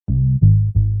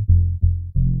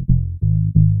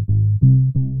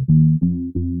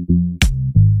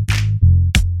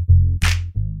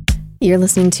You're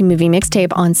listening to Movie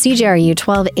Mixtape on CJRU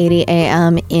 1280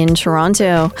 AM in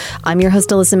Toronto. I'm your host,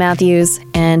 Alyssa Matthews,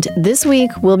 and this week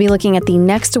we'll be looking at the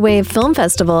Next Wave Film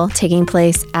Festival taking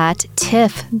place at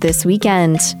TIFF this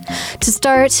weekend. To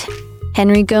start,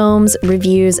 Henry Gomes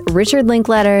reviews Richard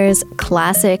Linklater's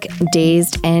classic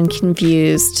Dazed and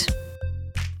Confused.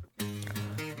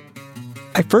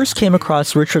 I first came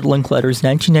across Richard Linklater's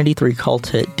 1993 cult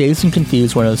hit Dazed and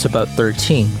Confused when I was about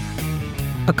 13.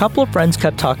 A couple of friends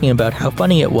kept talking about how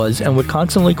funny it was and would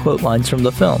constantly quote lines from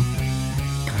the film.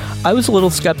 I was a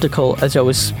little skeptical as I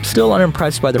was still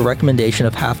unimpressed by the recommendation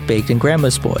of Half-Baked and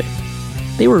Grandma's Boy.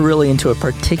 They were really into a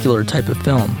particular type of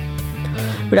film.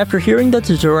 But after hearing that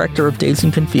the director of Dazed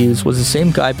and Confused was the same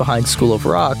guy behind School of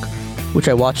Rock, which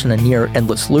I watched in a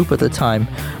near-endless loop at the time,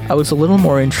 I was a little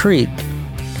more intrigued.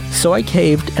 So I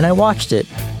caved and I watched it,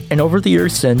 and over the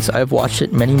years since, I've watched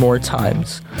it many more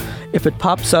times. If it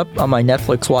pops up on my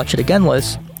Netflix Watch It Again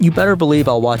list, you better believe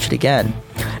I'll watch it again.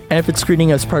 And if it's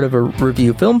screening as part of a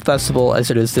review film festival, as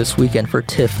it is this weekend for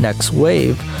TIFF Next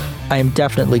Wave, I am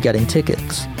definitely getting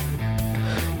tickets.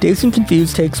 Dazed and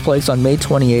Confused takes place on May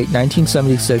 28,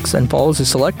 1976, and follows a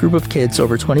select group of kids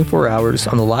over 24 hours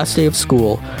on the last day of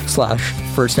school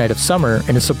 / first night of summer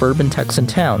in a suburban Texan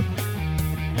town.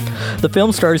 The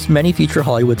film stars many future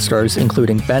Hollywood stars,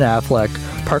 including Ben Affleck,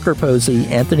 Parker Posey,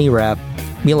 Anthony Rapp,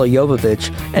 Milla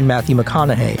Jovovich, and Matthew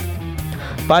McConaughey.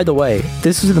 By the way,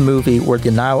 this is the movie where the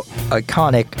now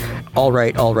iconic "All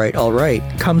right, all right, all right"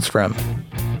 comes from.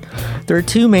 There are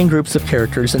two main groups of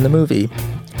characters in the movie: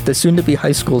 the soon-to-be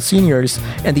high school seniors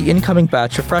and the incoming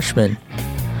batch of freshmen.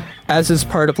 As is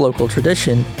part of local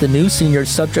tradition, the new seniors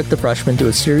subject the freshmen to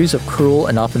a series of cruel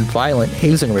and often violent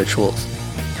hazing rituals.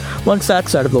 Once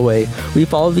that's out of the way, we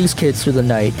follow these kids through the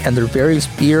night and their various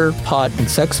beer, pot, and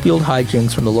sex-fueled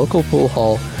hijinks from the local pool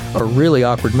hall, a really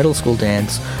awkward middle school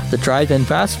dance, the drive-in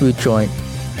fast food joint,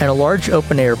 and a large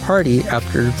open-air party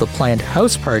after the planned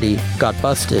house party got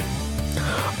busted.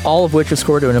 All of which is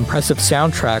scored to an impressive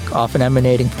soundtrack, often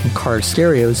emanating from car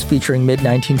stereos featuring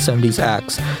mid-1970s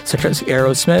acts such as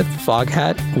Aerosmith,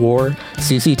 Foghat, War,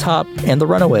 ZZ Top, and The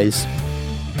Runaways.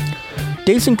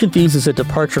 Dazed and Confused is a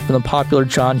departure from the popular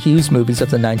John Hughes movies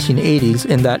of the 1980s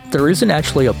in that there isn't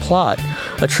actually a plot,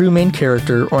 a true main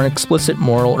character, or an explicit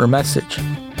moral or message.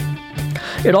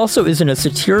 It also isn't a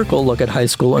satirical look at high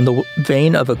school in the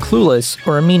vein of a Clueless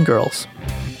or a Mean Girls.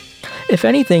 If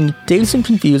anything, Dazed and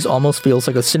Confused almost feels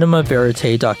like a cinema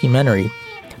verite documentary.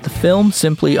 The film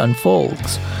simply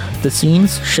unfolds. The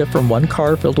scenes shift from one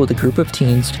car filled with a group of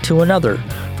teens to another,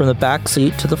 from the back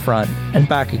seat to the front, and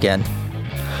back again.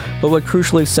 But what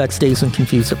crucially sets Dazed and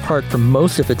Confused apart from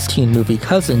most of its teen movie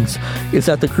cousins is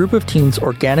that the group of teens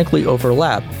organically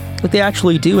overlap, like they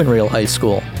actually do in real high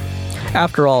school.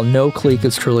 After all, no clique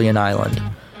is truly an island.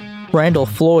 Randall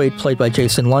Floyd, played by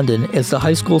Jason London, is the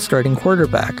high school starting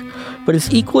quarterback, but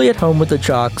is equally at home with the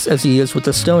jocks as he is with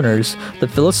the stoners, the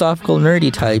philosophical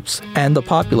nerdy types, and the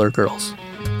popular girls.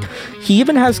 He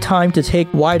even has time to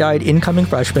take wide-eyed incoming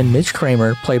freshman Mitch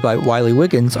Kramer, played by Wiley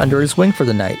Wiggins, under his wing for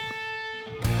the night.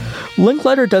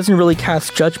 Linklater doesn't really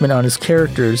cast judgment on his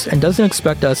characters and doesn't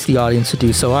expect us, the audience, to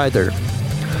do so either.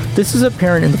 This is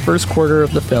apparent in the first quarter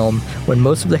of the film when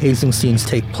most of the hazing scenes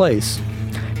take place.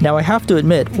 Now, I have to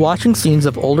admit, watching scenes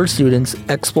of older students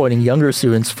exploiting younger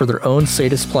students for their own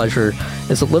sadist pleasure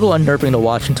is a little unnerving to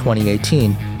watch in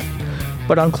 2018.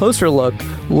 But on closer look,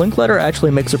 Linklater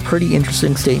actually makes a pretty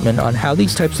interesting statement on how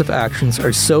these types of actions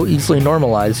are so easily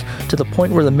normalized to the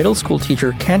point where the middle school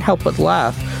teacher can't help but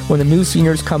laugh when the new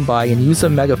seniors come by and use a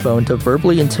megaphone to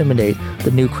verbally intimidate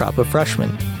the new crop of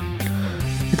freshmen.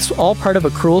 It's all part of a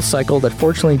cruel cycle that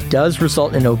fortunately does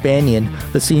result in O'Banion,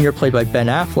 the senior played by Ben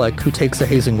Affleck, who takes the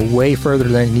hazing way further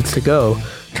than it needs to go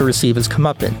to receive his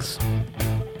comeuppance.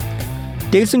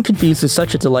 Dazed and Confused is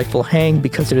such a delightful hang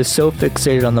because it is so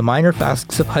fixated on the minor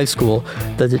facets of high school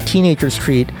that the teenagers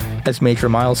treat as major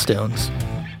milestones.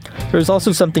 There is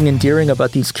also something endearing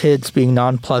about these kids being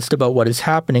nonplussed about what is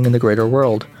happening in the greater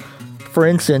world. For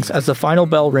instance, as the final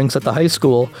bell rings at the high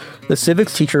school, the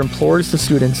civics teacher implores the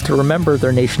students to remember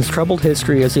their nation's troubled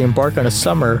history as they embark on a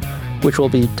summer which will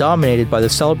be dominated by the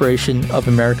celebration of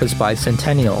America's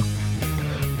bicentennial.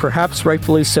 Perhaps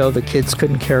rightfully so, the kids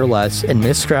couldn't care less, and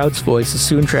Miss Stroud's voice is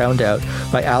soon drowned out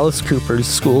by Alice Cooper's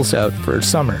School's Out for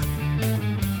Summer.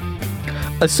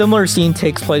 A similar scene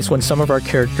takes place when some of our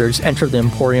characters enter the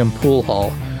Emporium pool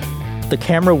hall. The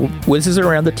camera whizzes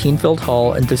around the teen-filled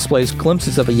hall and displays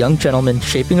glimpses of a young gentleman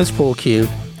shaping his pool cue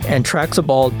and tracks a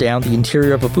ball down the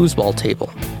interior of a foosball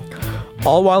table.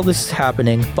 All while this is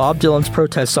happening, Bob Dylan's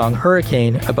protest song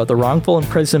Hurricane about the wrongful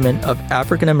imprisonment of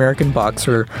African-American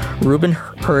boxer Reuben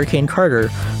Hurricane Carter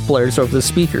blares over the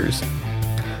speakers.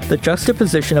 The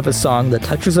juxtaposition of a song that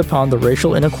touches upon the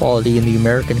racial inequality in the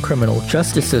American criminal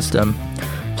justice system,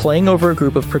 playing over a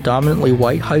group of predominantly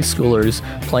white high schoolers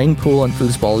playing pool and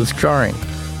foosball is jarring.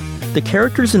 The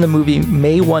characters in the movie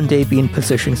may one day be in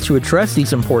positions to address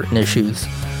these important issues,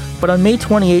 but on May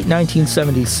 28,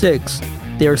 1976,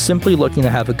 they are simply looking to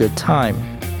have a good time.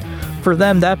 For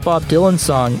them, that Bob Dylan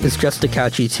song is just a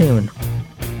catchy tune.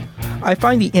 I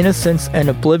find the innocence and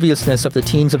obliviousness of the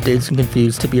teens of Dazed and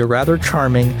Confused to be a rather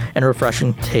charming and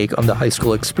refreshing take on the high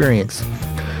school experience.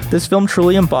 This film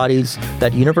truly embodies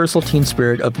that universal teen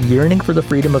spirit of yearning for the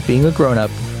freedom of being a grown-up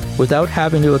without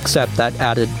having to accept that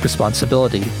added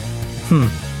responsibility.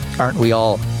 Aren't we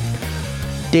all?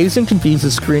 Dazed and Confused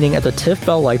is screening at the TIFF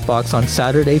Bell Lightbox on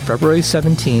Saturday, February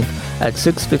 17th at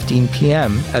 6:15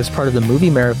 p.m. as part of the movie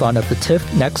marathon of the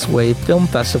TIFF Next Wave Film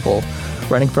Festival,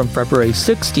 running from February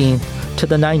 16th to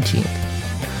the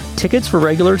 19th. Tickets for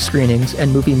regular screenings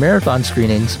and movie marathon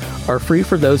screenings are free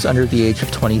for those under the age of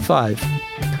 25.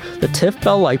 The TIFF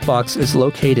Bell Lightbox is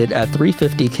located at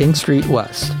 350 King Street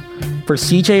West. For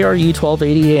CJRU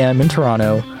 1280 AM in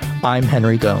Toronto, I'm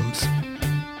Henry Gomes.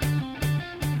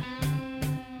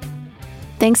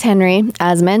 Thanks, Henry.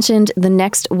 As mentioned, the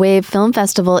Next Wave Film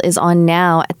Festival is on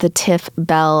now at the TIFF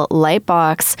Bell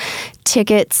Lightbox.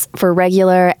 Tickets for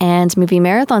regular and movie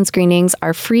marathon screenings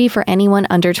are free for anyone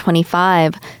under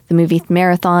 25. The movie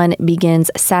marathon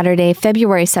begins Saturday,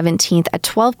 February 17th at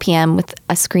 12 p.m. with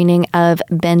a screening of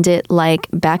Bend It Like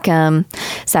Beckham.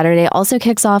 Saturday also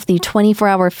kicks off the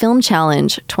 24-hour film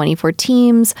challenge. 24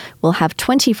 teams will have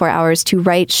 24 hours to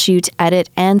write, shoot, edit,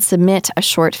 and submit a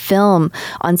short film.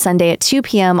 On Sunday at 2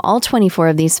 p.m., all 24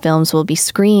 of these films will be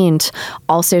screened.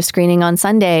 Also screening on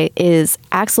Sunday is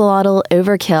Axolotl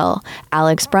Overkill.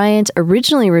 Alex Bryant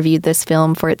originally reviewed this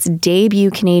film for its debut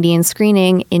Canadian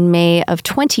screening in May of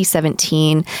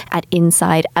 2017 at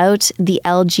Inside Out, the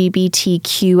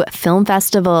LGBTQ Film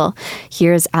Festival.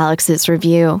 Here's Alex's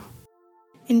review.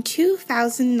 In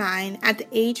 2009, at the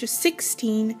age of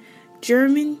 16,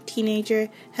 German teenager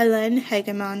Helene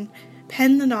Hegemann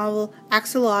penned the novel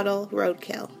Axolotl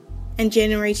Roadkill. In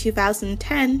January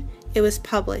 2010, it was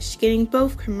published, getting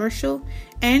both commercial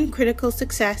and critical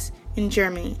success in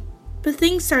Germany. But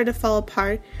things started to fall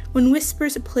apart when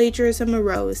whispers of plagiarism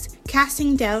arose,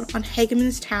 casting doubt on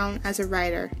Hegemann's talent as a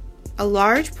writer. A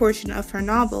large portion of her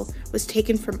novel was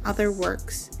taken from other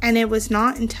works, and it was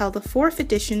not until the 4th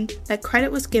edition that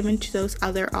credit was given to those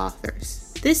other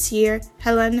authors. This year,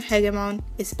 Helene Hegemann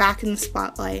is back in the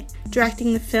spotlight,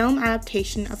 directing the film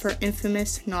adaptation of her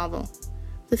infamous novel.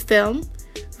 The film,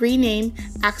 renamed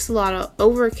Axolotl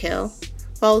Overkill,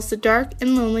 follows the dark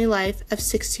and lonely life of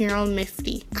 16-year-old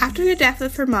Mifty. After the death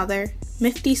of her mother,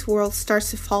 Mifty's world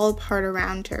starts to fall apart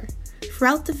around her.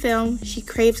 Throughout the film, she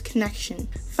craves connection,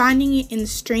 finding it in the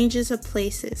strangest of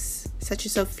places, such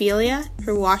as Ophelia,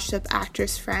 her washed-up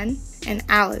actress friend, and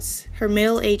Alice, her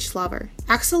middle-aged lover.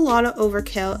 Axolotl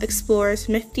Overkill explores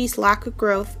Mifty's lack of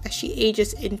growth as she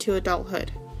ages into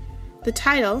adulthood. The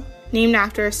title, named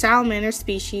after a salamander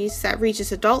species that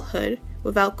reaches adulthood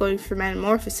without going through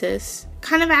metamorphosis,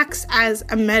 kind of acts as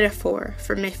a metaphor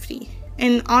for Mifty.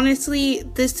 And honestly,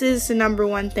 this is the number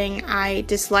one thing I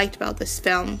disliked about this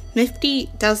film. Mifty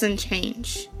doesn't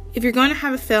change. If you're going to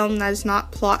have a film that is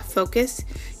not plot focused,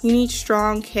 you need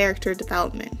strong character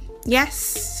development. Yes,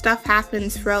 stuff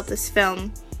happens throughout this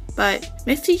film, but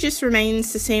Mifty just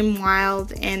remains the same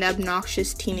wild and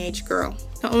obnoxious teenage girl.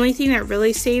 The only thing that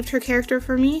really saved her character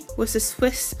for me was the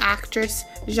Swiss actress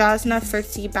Jasna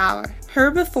Fritzi-Bauer.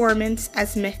 Her performance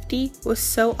as Mifty was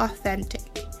so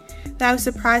authentic that I was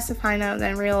surprised to find out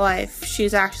that in real life she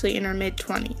was actually in her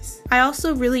mid-20s. I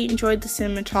also really enjoyed the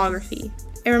cinematography.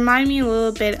 It reminded me a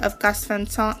little bit of Gus Van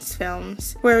Sant's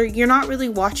films, where you're not really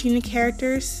watching the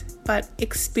characters, but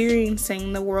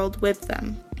experiencing the world with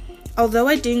them. Although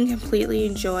I didn't completely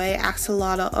enjoy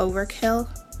Axolotl Overkill,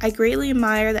 I greatly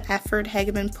admire the effort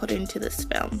Hegemann put into this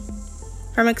film.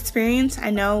 From experience, I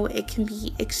know it can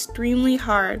be extremely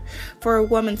hard for a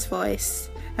woman's voice,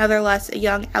 nevertheless a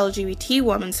young LGBT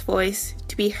woman's voice,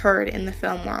 to be heard in the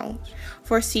film world.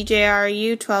 For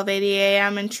CJRU 1280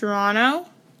 AM in Toronto,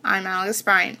 I'm Alex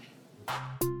Bryant.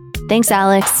 Thanks,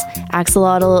 Alex.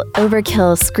 Axolotl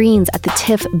Overkill screens at the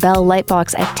TIFF Bell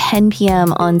Lightbox at 10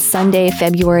 p.m. on Sunday,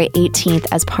 February 18th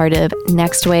as part of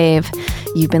Next Wave.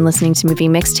 You've been listening to Movie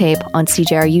Mixtape on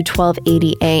CJRU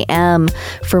 1280 AM.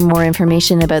 For more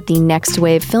information about the Next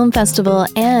Wave Film Festival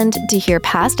and to hear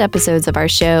past episodes of our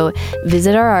show,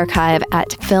 visit our archive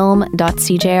at film.cjru.ca.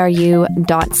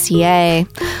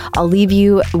 I'll leave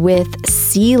you with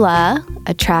Sela,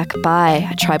 a track by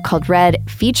A Tribe Called Red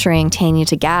featuring Tanya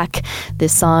Tagaq.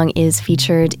 This song is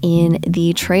featured in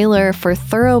the trailer for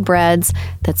Thoroughbreds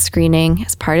that's screening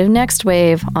as part of Next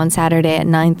Wave on Saturday at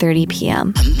 9:30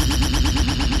 p.m.